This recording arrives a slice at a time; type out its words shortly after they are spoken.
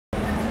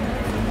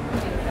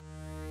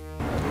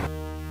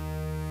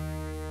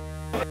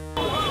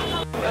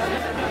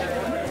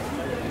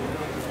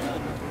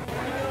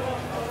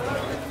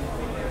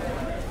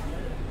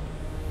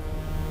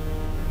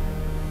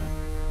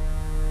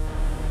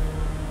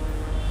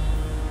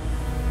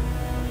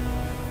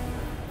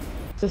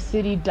The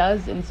city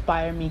does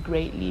inspire me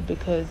greatly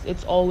because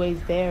it's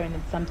always there and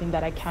it's something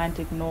that I can't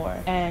ignore.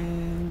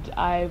 And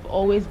I've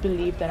always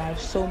believed that I have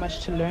so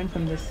much to learn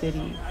from this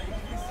city.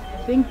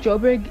 I think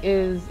Joburg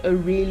is a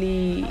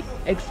really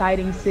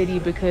exciting city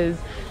because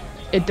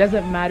it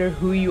doesn't matter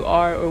who you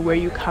are or where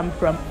you come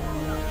from.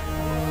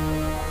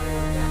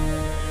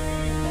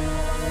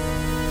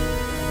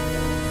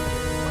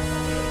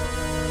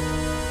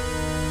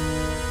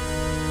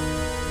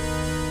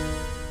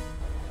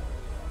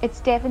 It's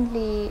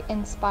definitely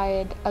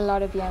inspired a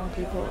lot of young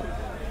people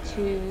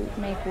to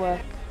make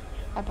work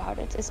about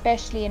it,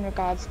 especially in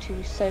regards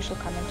to social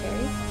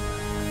commentary.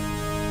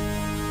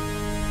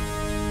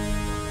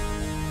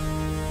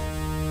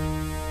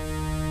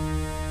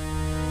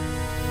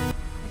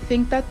 I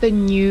think that the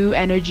new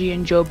energy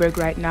in Joburg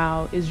right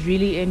now is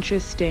really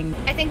interesting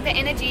I think the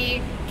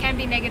energy can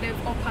be negative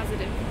or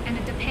positive, and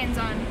it depends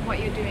on what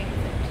you're doing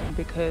with it.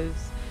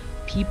 because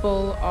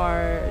people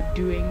are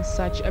doing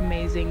such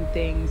amazing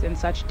things and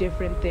such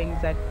different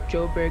things that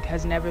Joburg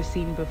has never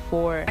seen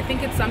before. I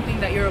think it's something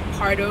that you're a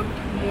part of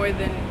more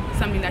than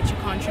something that you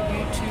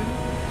contribute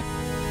to.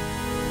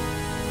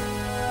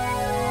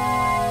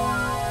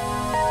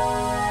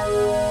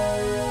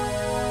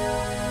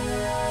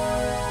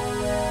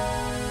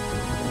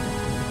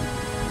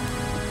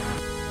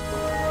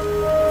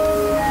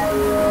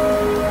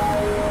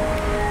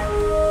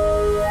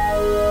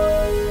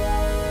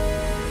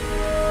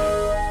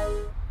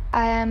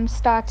 I am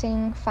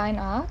starting fine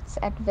arts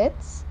at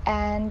WITS,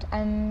 and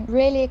I'm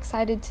really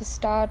excited to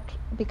start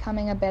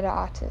becoming a better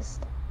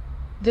artist.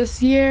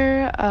 This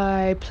year,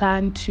 I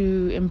plan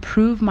to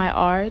improve my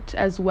art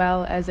as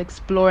well as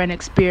explore and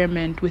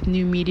experiment with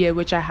new media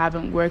which I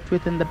haven't worked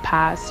with in the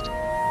past.